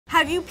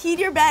Have you peed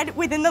your bed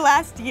within the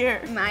last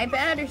year? My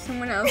bed or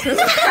someone else's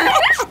bed?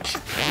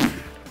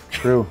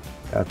 True.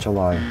 That's a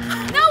lie.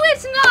 No,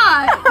 it's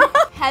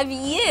not. Have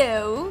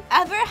you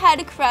ever had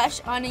a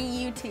crush on a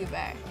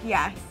YouTuber?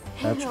 Yes.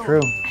 That's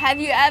true. Have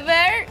you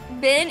ever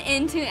been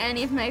into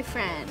any of my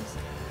friends?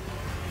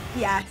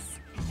 Yes.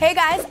 Hey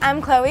guys,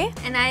 I'm Chloe.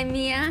 And I'm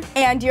Mia.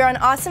 And you're on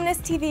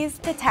AwesomenessTV's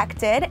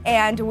Detected,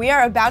 and we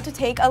are about to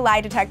take a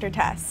lie detector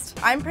test.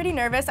 I'm pretty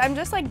nervous. I'm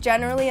just like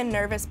generally a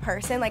nervous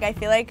person. Like I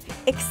feel like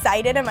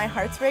excited and my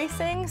heart's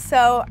racing,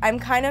 so I'm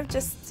kind of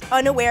just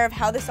unaware of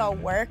how this all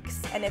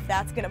works and if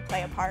that's gonna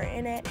play a part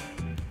in it.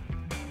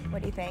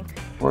 What do you think?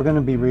 We're going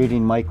to be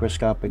reading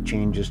microscopic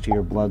changes to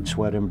your blood,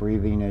 sweat, and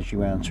breathing as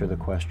you answer the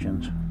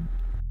questions.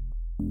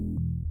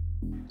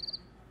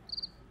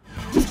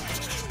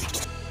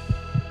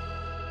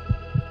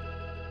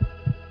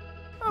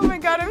 Oh my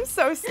god, I'm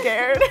so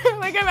scared.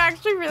 Like I'm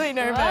actually really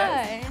nervous.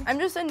 Why? I'm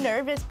just a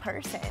nervous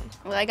person.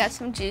 Well, I got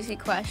some juicy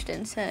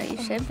questions, so you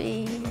should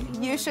be.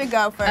 You should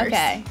go first.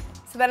 Okay.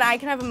 So then I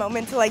can have a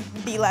moment to like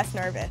be less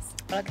nervous.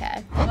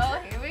 Okay. Well,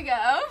 here we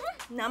go.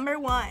 Number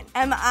 1,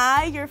 am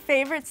I your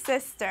favorite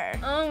sister?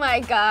 Oh my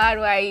god,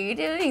 why are you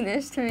doing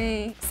this to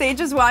me?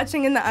 Sage is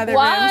watching in the other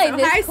Why room. So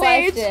this hi,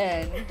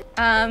 question?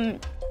 Sage.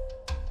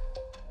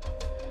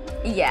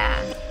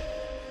 Yeah.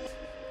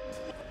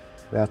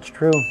 That's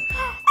true.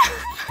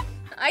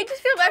 I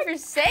just feel bad for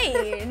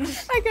Sage.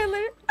 I got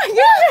literally.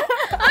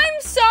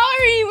 I'm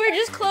sorry, we're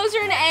just closer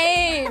in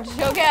age,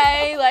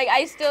 okay? Like,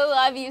 I still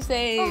love you,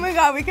 Sage. Oh my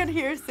god, we could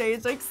hear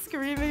Sage like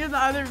screaming in the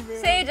other room.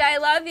 Sage, I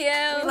love you.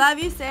 We love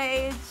you,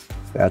 Sage.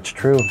 That's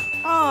true.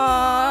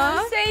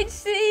 Aww. Sage,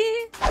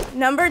 see?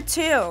 Number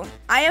 2,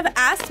 I have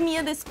asked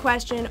Mia this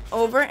question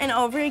over and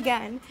over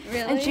again.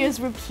 Really? And she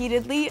has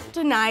repeatedly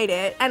denied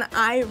it, and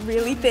I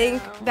really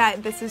think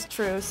that this is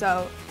true.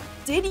 So,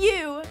 did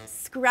you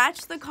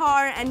scratch the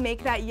car and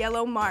make that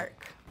yellow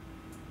mark?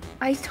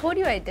 I told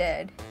you I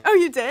did. Oh,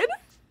 you did?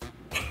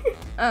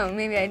 Oh,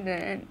 maybe I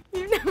didn't.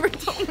 You never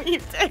told me you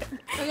did.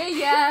 Okay,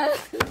 yeah.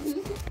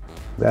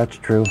 That's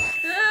true.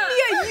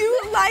 Mia,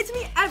 you lied to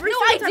me every No,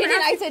 single I time.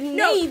 didn't. I said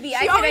maybe.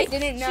 I said I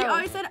didn't know. She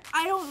always said,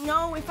 I don't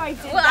know if I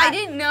did Well, that. I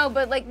didn't know,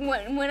 but like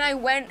when I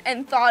went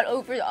and thought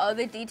over all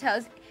the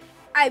details,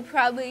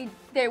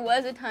 there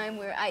was a time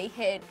where I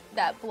hit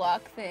that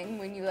block thing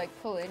when you like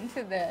pull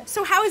into the.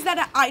 So how is that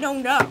a I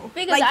don't know?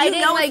 Because like, I you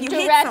didn't know like if you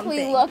hit directly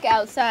something. look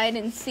outside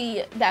and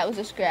see that was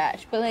a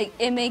scratch, but like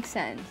it makes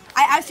sense.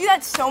 I asked you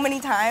that so many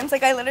times.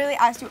 Like I literally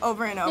asked you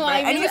over and over. No, I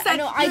and you said,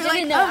 I you were didn't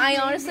like, know. "Oh, I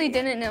maybe." honestly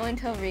didn't know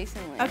until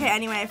recently. Okay,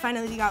 anyway, I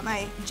finally got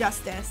my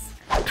justice.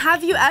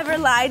 Have you ever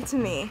lied to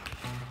me?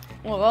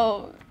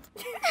 Whoa.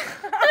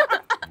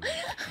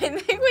 I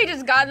think we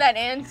just got that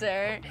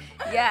answer.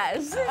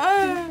 Yes.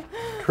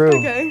 True.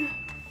 Okay.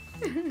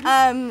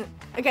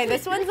 Okay,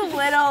 this one's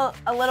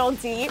a little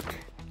deep.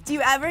 Do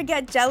you ever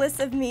get jealous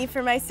of me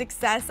for my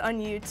success on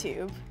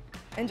YouTube?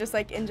 And just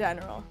like in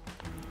general?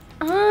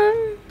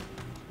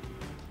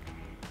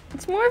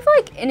 It's more of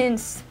like an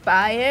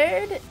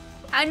inspired.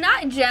 I'm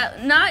not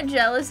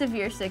jealous of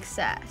your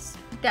success.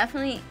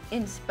 Definitely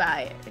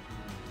inspired.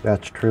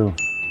 That's true.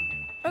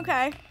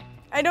 Okay.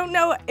 I don't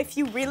know if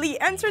you really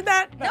answered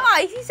that. But... No,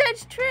 he said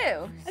it's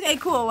true. Okay,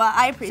 cool. Well,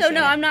 I appreciate it. So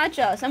no, I'm not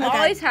jealous. I'm Okay.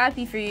 always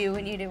happy for you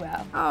when you do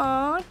well.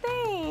 Aw,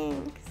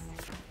 thanks.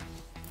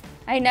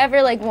 I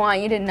never like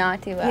want you to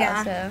not do well.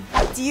 Yeah. So.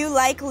 Do you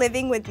like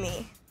living with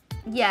me?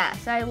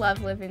 Yes, I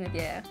love living with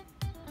you.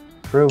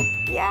 True.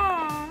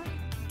 Yeah.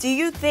 Do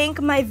you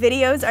think my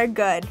videos are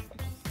good?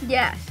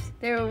 Yes,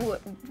 they're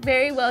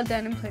very well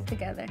done and put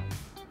together.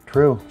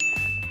 True.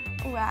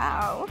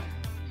 Wow.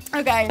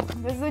 Okay,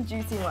 this is a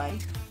juicy one.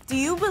 Do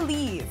you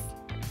believe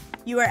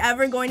you are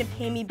ever going to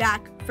pay me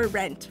back for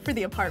rent for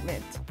the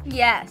apartment?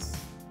 Yes.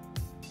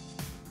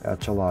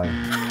 That's a lie.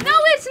 No,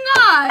 it's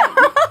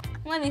not.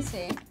 Let me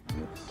see.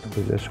 It'll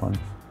be this one.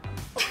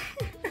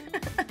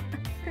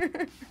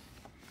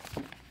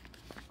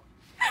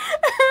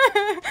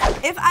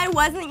 If I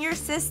wasn't your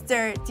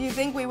sister, do you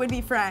think we would be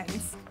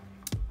friends?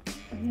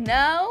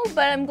 No,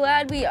 but I'm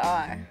glad we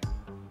are.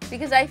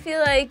 Because I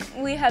feel like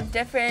we have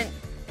different,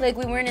 like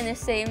we weren't in the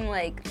same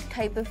like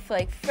type of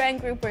like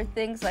friend group or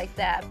things like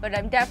that, but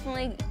I'm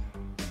definitely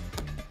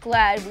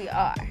glad we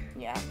are.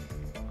 Yeah.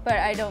 But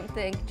I don't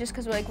think, just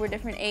because we're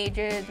different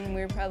ages and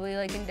we're probably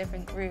like in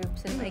different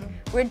groups and like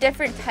we're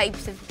different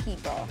types of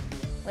people,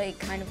 like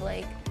kind of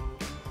like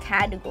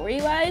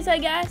category-wise, I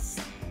guess.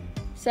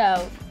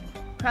 So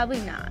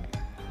probably not.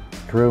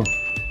 True.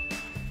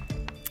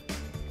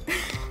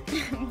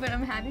 But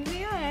I'm happy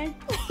we are.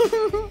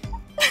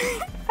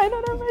 I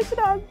don't know if I should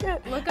ask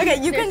it. Look, okay,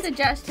 you there's can the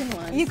Justin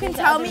one. You can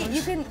tell me.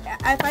 You can.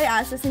 If I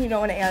ask this and you don't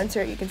want to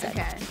answer it, you can say.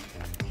 Okay.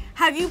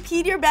 Have you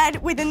peed your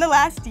bed within the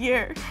last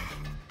year?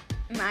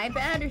 My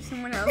bed or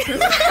someone else's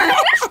bed?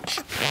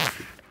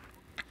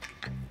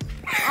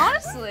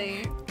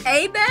 Honestly,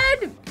 a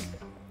bed?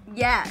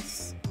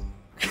 Yes.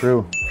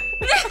 True.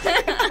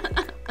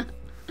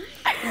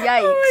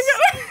 Yikes. Oh my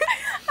God.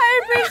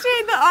 I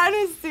appreciate the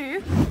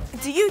honesty.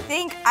 Do you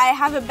think I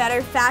have a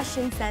better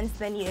fashion sense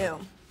than you?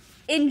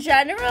 in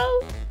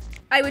general,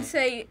 I would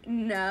say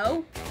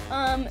no.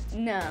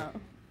 No.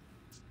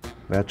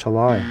 That's a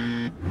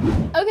lie.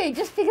 Okay,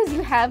 just because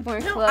you have more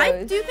No, clothes.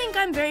 I do think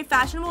I'm very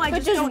fashionable. I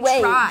but just don't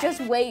wait, try.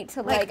 just wait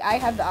till like I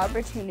have the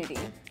opportunity.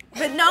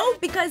 But no,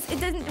 because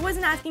it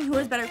wasn't asking who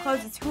has better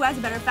clothes. It's who has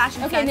a better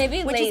fashion sense,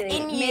 maybe which lately. is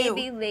in you.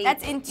 Maybe lately.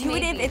 That's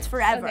intuitive. Maybe. It's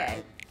forever.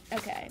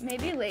 Okay.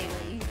 Maybe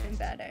lately you've been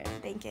better.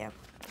 Thank you.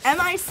 Am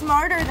I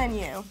smarter than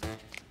you?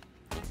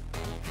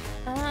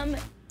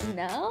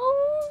 No.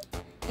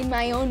 In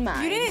my own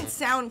mind. You didn't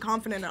sound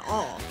confident at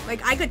all.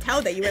 Like, I could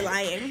tell that you were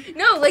lying.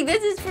 No, like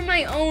this is from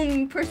my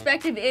own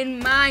perspective in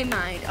my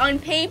mind. On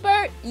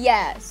paper,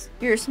 yes,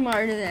 you're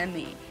smarter than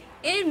me.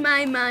 In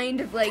my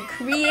mind of like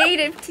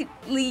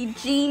creatively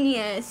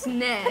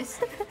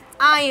geniusness,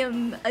 I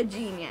am a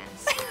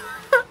genius.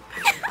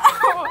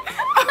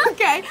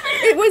 Okay.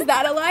 Was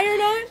that a lie or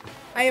not?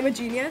 I am a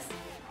genius.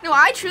 No,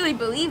 I truly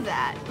believe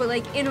that, but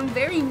like in a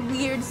very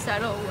weird,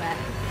 subtle way.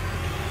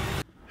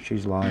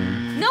 She's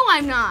lying. No,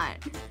 I'm not.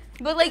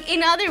 But like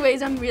in other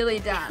ways, I'm really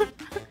dumb.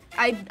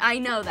 I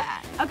know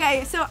that.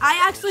 Okay, so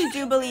I actually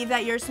do believe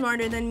that you're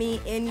smarter than me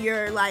in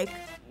your like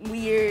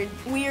weird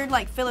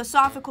like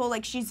philosophical,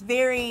 like she's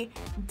very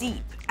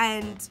deep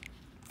and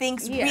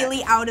thinks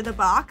really out of the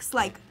box.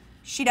 Like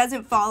she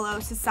doesn't follow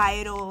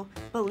societal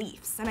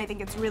beliefs, and I think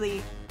it's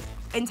really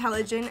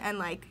intelligent and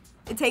like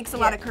it takes a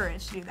lot of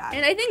courage to do that.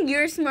 And I think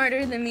you're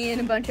smarter than me in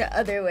a bunch of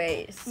other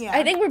ways. Yeah.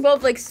 I think we're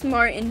both like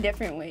smart in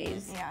different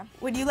ways. Yeah.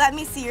 Would you let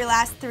me see your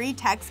last 3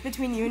 texts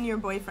between you and your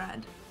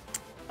boyfriend?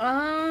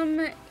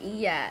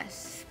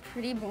 Yes.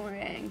 Pretty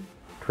boring.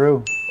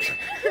 True.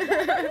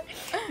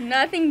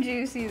 Nothing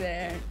juicy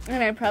there.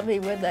 And I probably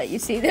would let you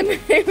see them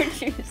if they were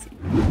juicy.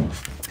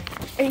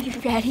 Are you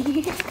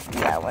ready?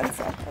 Yeah, one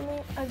sec. Let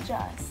me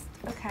adjust.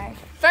 Okay.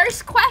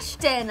 First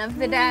question of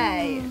the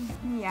day.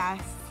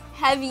 Yes.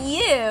 Have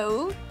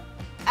you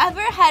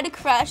ever had a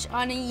crush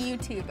on a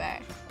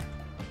YouTuber?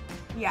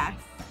 Yes.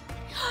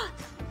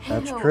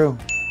 That's No. true.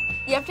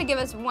 You have to give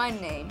us one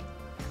name.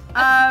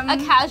 A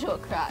casual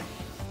crush.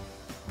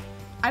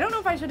 I don't know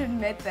if I should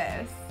admit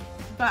this,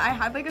 but I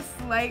had like a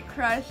slight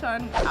crush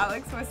on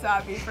Alex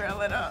Wasabi for a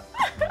little.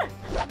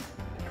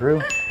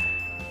 True.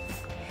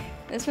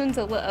 This one's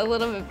a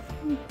little bit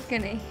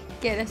gonna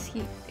get us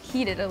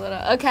heated a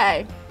little.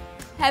 Okay.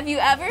 Have you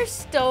ever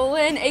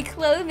stolen a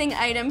clothing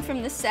item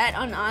from the set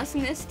on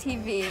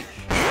AwesomenessTV?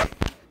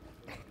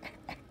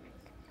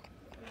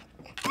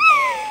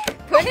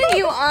 Putting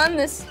you on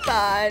the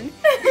spot.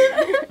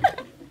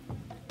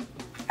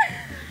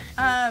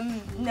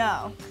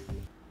 No.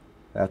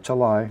 That's a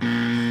lie.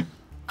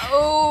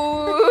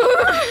 Oh.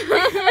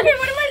 Okay,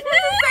 what am I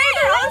supposed to say?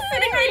 They're all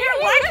sitting right here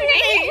watching me.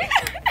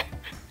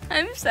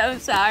 I'm so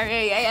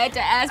sorry. I had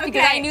to ask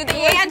because I knew the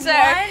it was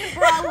answer.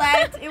 One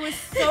bralette. It was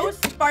so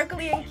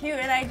sparkly and cute,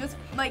 and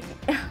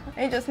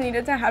I just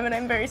needed to have it.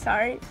 I'm very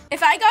sorry.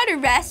 If I got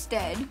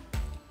arrested,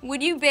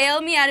 would you bail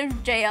me out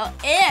of jail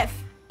if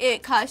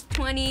it cost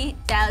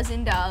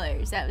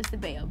 $20,000? That was the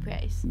bail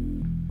price.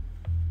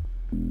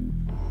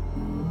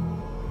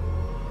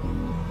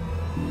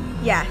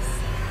 Yes.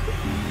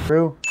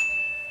 True.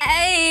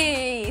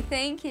 Hey,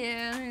 thank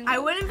you. I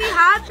wouldn't be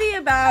happy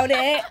about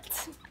it.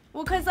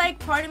 Well, cause like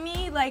part of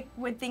me like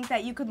would think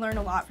that you could learn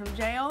a lot from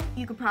jail.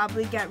 You could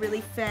probably get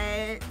really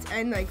fit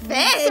and like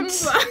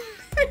Fit?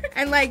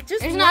 and like just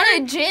There's learn. not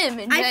a gym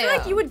in jail. I feel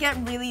like you would get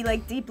really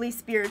like deeply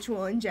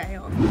spiritual in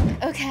jail.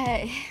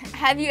 Okay.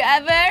 Have you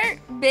ever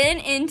been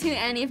into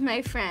any of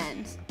my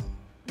friends?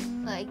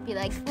 Like be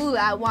like, ooh,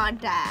 I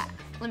want that.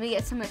 Let me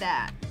get some of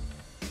that.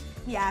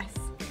 Yes.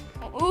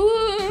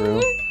 Ooh.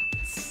 True.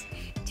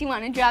 Do you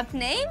want to drop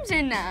names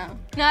or no?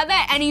 Not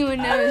that anyone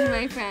knows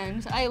my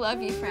friends. I love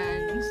you,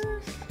 friends.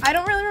 I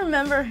don't really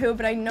remember who,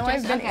 but I know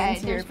I've been okay,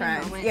 into your there's been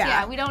friends. moments.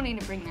 Yeah. We don't need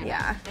to bring that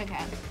Yeah. up.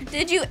 Okay.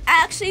 Did you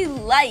actually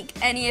like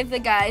any of the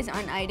guys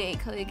on I Date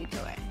Cloe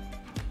Couture?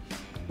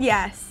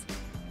 Yes.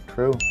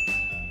 True.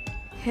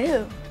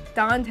 Who?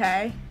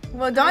 Dante.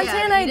 Well, Dante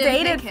and I you didn't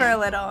dated pick for a him.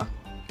 little.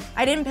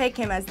 I didn't pick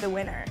him as the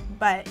winner,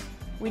 but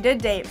we did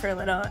date for a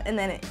little, and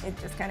then it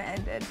just kind of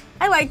ended.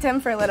 I liked him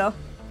for a little.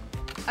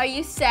 Are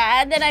you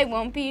sad that I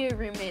won't be your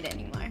roommate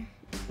anymore?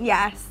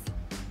 Yes.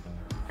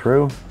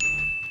 True.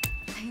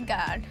 Thank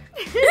God.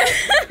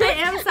 I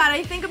am sad.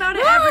 I think about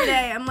it every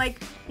day. I'm like,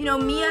 you know,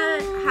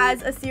 Mia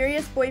has a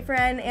serious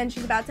boyfriend, and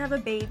she's about to have a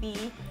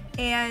baby,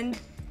 and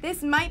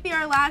this might be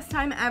our last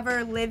time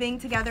ever living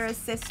together as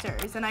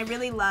sisters, and I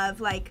really love,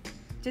 like,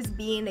 just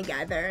being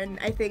together, and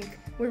I think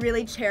we're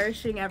really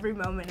cherishing every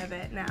moment of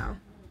it now.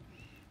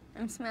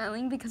 I'm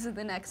smiling because of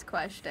the next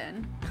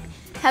question.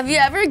 Have you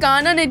ever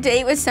gone on a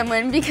date with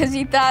someone because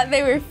you thought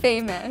they were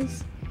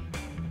famous?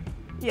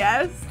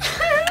 Yes.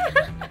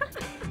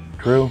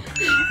 True.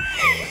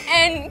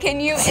 And can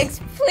you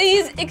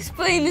please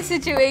explain the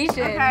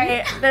situation?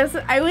 Okay,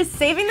 I was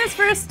saving this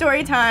for a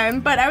story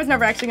time, but I was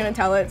never actually gonna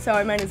tell it, so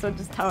I might as well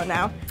just tell it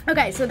now.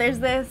 Okay, so there's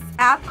this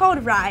app called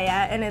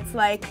Raya, and it's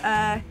like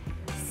a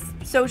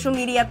social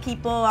media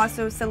people,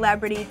 also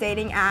celebrity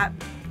dating app,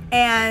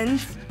 and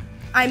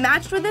I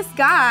matched with this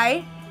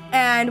guy,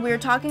 and we were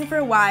talking for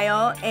a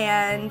while,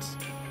 and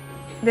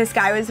this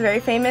guy was a very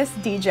famous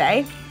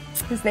DJ.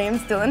 His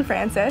name's Dylan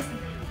Francis.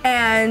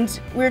 And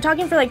we were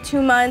talking for like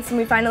 2 months, and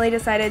we finally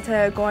decided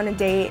to go on a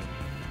date.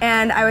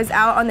 And I was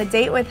out on the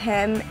date with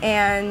him,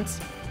 and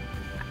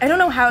I don't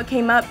know how it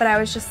came up, but I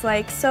was just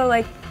like, so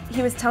like,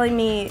 he was telling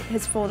me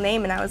his full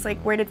name, and I was like,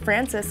 where did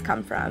Francis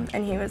come from?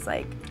 And he was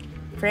like,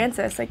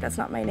 Francis, like, that's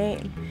not my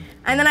name.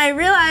 And then I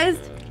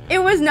realized it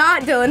was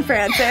not Dylan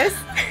Francis.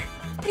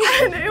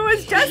 And it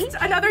was just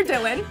another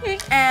Dylan.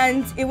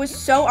 And it was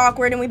so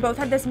awkward, and we both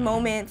had this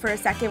moment for a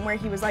second where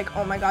he was like,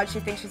 oh my God, she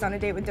thinks she's on a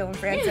date with Dylan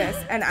Francis.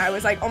 And I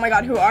was like, oh my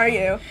God, who are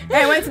you? And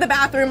I went to the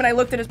bathroom and I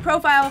looked at his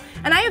profile,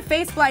 and I have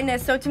face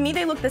blindness, so to me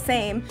they look the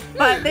same,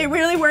 but they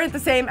really weren't the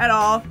same at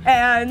all.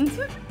 And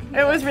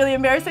it was really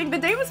embarrassing. The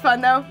date was fun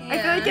though. Yeah. I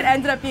feel like it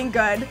ended up being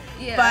good.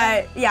 Yeah.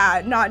 But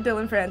yeah, not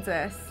Dylan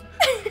Francis.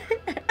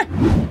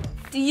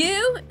 Do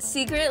you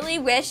secretly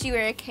wish you were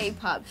a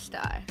K-pop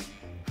star?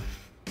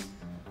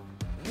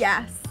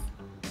 Yes.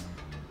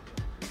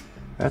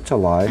 That's a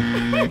lie.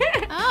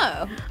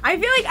 Oh. I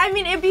feel like, I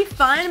mean, it'd be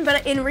fun,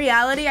 but in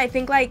reality, I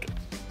think like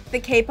the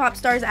K-pop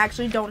stars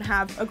actually don't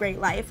have a great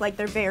life. Like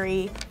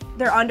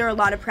they're under a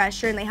lot of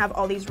pressure and they have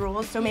all these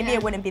rules, so maybe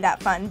it wouldn't be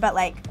that fun, but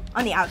like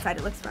on the outside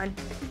it looks fun.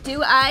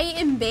 Do I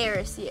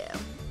embarrass you?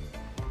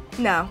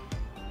 No.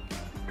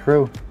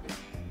 True.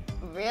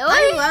 Really?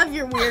 I love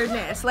your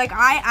weirdness. Like,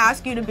 I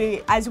ask you to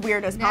be as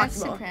weird as That's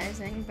possible.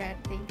 surprising, but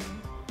thank you.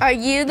 Are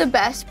you the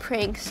best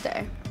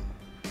prankster?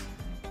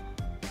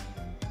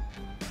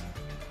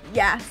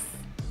 Yes.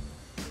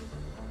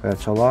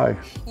 That's a lie.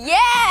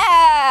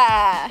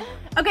 Yeah!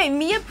 Okay,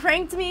 Mia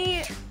pranked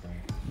me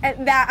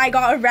that I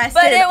got arrested.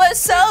 But it was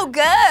so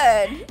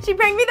good. She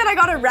pranked me that I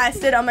got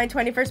arrested on my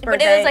 21st birthday.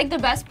 But it was like the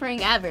best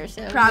prank ever,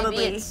 so probably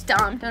maybe it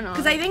stomped on all.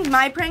 Because I think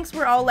my pranks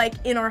were all like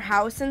in our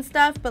house and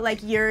stuff, but like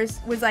yours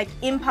was like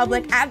in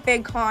public at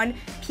VidCon.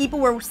 People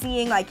were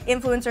seeing, like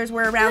influencers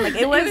were around. Like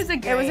it was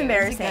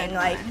embarrassing.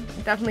 Like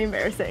definitely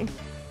embarrassing.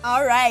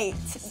 All right,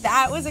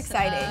 that was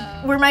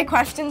exciting. Were my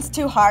questions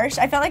too harsh?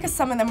 I felt like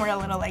some of them were a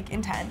little like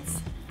intense.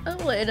 A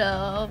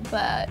little,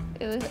 but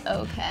it was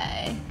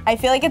okay. I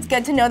feel like it's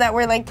good to know that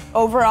we're like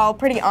overall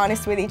pretty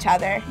honest with each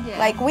other. Yeah.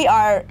 Like we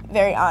are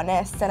very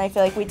honest, and I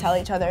feel like we tell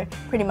each other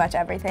pretty much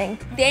everything.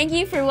 Thank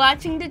you for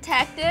watching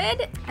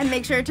Detected. And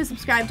make sure to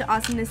subscribe to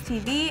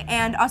AwesomenessTV,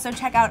 and also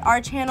check out our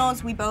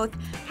channels. We both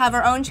have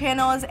our own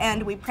channels,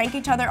 and we prank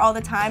each other all the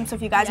time. So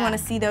if you guys want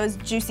to see those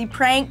juicy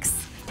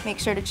pranks, make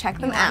sure to check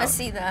them out. I want to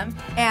see them.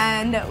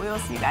 And we will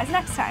see you guys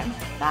next time.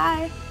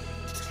 Bye.